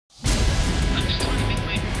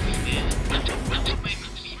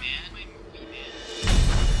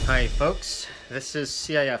Hi folks, this is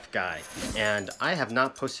CIF Guy, and I have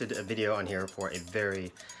not posted a video on here for a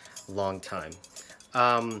very long time.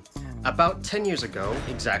 About 10 years ago,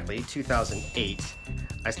 exactly, 2008,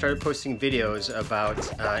 I started posting videos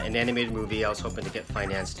about an animated movie I was hoping to get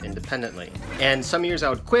financed independently. And some years I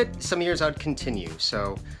would quit, some years I would continue.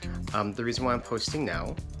 So the reason why I'm posting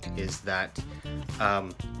now is that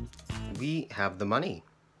we have the money.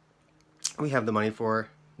 We have the money for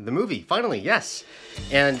the movie, finally, yes.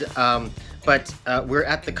 And but we're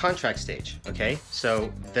at the contract stage, okay?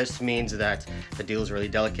 So this means that the deal is really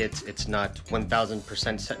delicate. It's not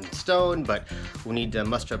 1000% set in stone, but we need to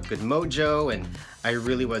muster up good mojo, and I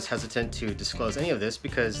really was hesitant to disclose any of this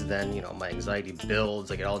because then, you know, my anxiety builds,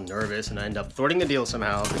 I get all nervous, and I end up thwarting the deal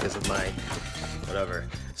somehow because of my whatever.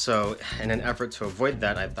 So in an effort to avoid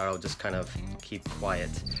that, I thought I would just kind of keep quiet.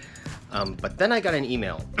 But then I got an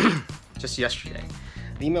email just yesterday.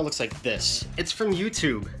 The email looks like this. It's from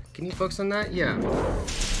YouTube. Can you focus on that? Yeah.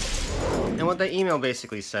 And what that email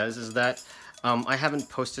basically says is that I haven't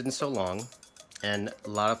posted in so long, and a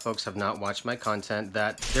lot of folks have not watched my content,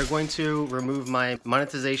 that they're going to remove my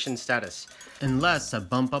monetization status unless I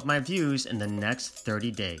bump up my views in the next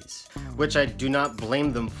 30 days. Which I do not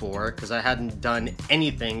blame them for, because I hadn't done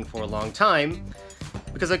anything for a long time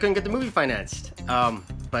because I couldn't get the movie financed.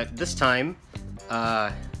 But this time,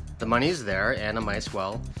 the money's there, and I might as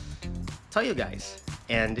well tell you guys.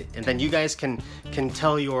 And then you guys can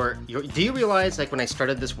tell your... Do you realize, like, when I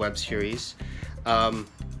started this web series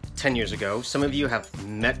 10 years ago, some of you have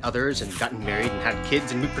met others and gotten married and had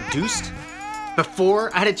kids and reproduced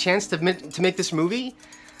before I had a chance to make this movie?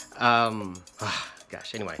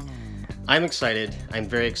 Gosh, anyway. I'm excited. I'm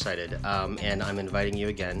very excited. And I'm inviting you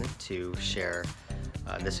again to share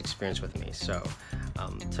this experience with me. So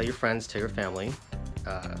tell your friends, tell your family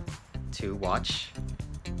to watch,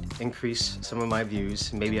 increase some of my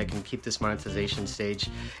views. Maybe I can keep this monetization stage,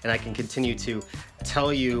 and I can continue to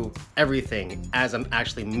tell you everything as I'm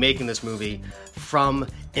actually making this movie from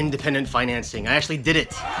independent financing. I actually did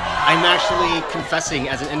it. I'm actually confessing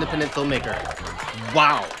as an independent filmmaker.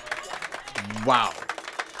 Wow. Wow.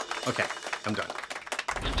 Okay, I'm done.